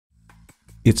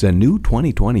It's a new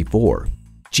 2024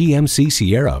 GMC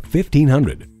Sierra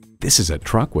 1500. This is a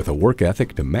truck with a work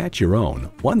ethic to match your own,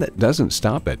 one that doesn't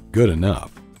stop at good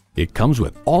enough. It comes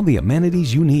with all the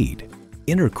amenities you need: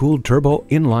 intercooled turbo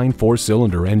inline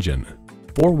 4-cylinder engine,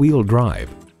 4-wheel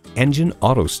drive, engine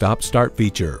auto stop start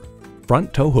feature,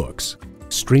 front tow hooks,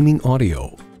 streaming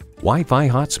audio, Wi-Fi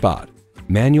hotspot,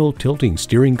 manual tilting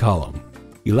steering column,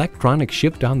 electronic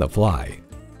shift on the fly,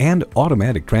 and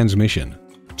automatic transmission.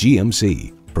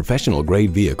 GMC, professional grade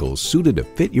vehicles suited to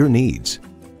fit your needs.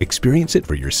 Experience it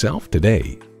for yourself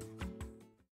today.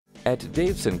 At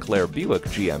Dave Sinclair Buick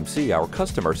GMC, our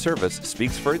customer service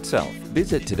speaks for itself.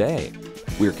 Visit today.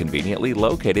 We're conveniently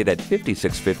located at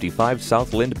 5655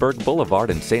 South Lindbergh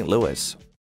Boulevard in St. Louis.